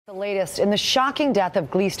The latest in the shocking death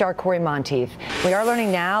of Glee star Cory Monteith. We are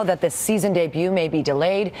learning now that the season debut may be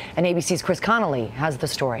delayed, and ABC's Chris Connolly has the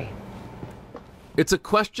story. It's a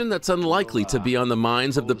question that's unlikely to be on the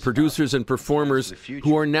minds of the producers and performers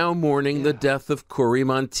who are now mourning the death of Cory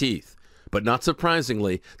Monteith. But not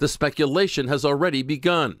surprisingly, the speculation has already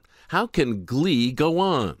begun. How can Glee go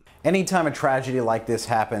on? Anytime a tragedy like this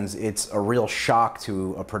happens, it's a real shock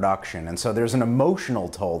to a production, and so there's an emotional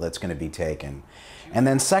toll that's going to be taken. And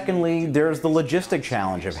then secondly, there's the logistic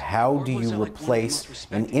challenge of how do you replace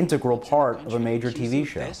an integral part of a major TV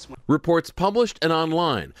show. Reports published and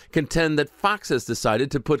online contend that Fox has decided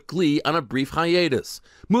to put Glee on a brief hiatus,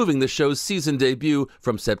 moving the show's season debut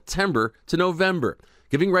from September to November,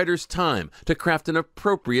 giving writers time to craft an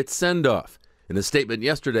appropriate send-off. In a statement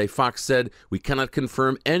yesterday, Fox said, "We cannot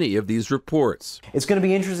confirm any of these reports." It's going to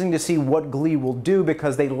be interesting to see what Glee will do,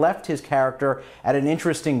 because they left his character at an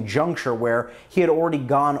interesting juncture where he had already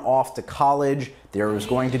gone off to college. There was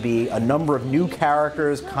going to be a number of new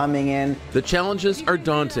characters coming in. The challenges are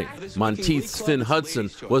daunting. Monteith's Finn Hudson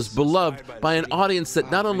was beloved by an audience that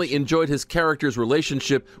not only enjoyed his character's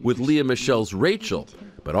relationship with Lea Michele's Rachel,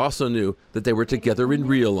 but also knew that they were together in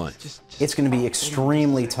real life. It's going to be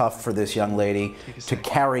extremely tough for this young lady to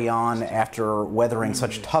carry on after weathering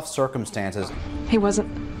such tough circumstances. He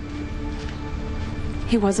wasn't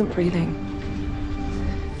breathing.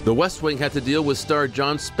 The West Wing had to deal with star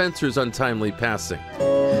John Spencer's untimely passing.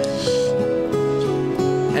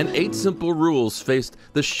 And 8 Simple Rules faced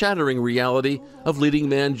the shattering reality of leading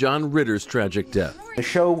man John Ritter's tragic death. The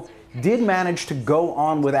show did manage to go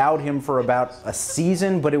on without him for about a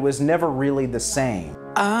season, but it was never really the same.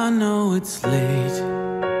 I know it's late.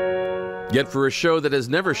 Yet for a show that has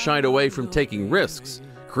never shied away from taking risks,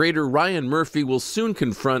 creator Ryan Murphy will soon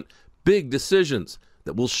confront big decisions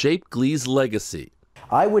that will shape Glee's legacy.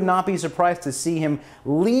 I would not be surprised to see him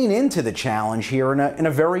lean into the challenge here in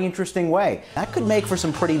a very interesting way. That could make for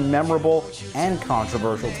some pretty memorable and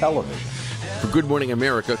controversial television. For Good Morning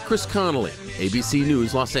America, Chris Connolly, ABC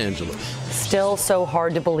News, Los Angeles. Still so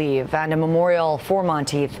hard to believe, and a memorial for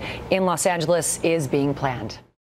Monteith in Los Angeles is being planned.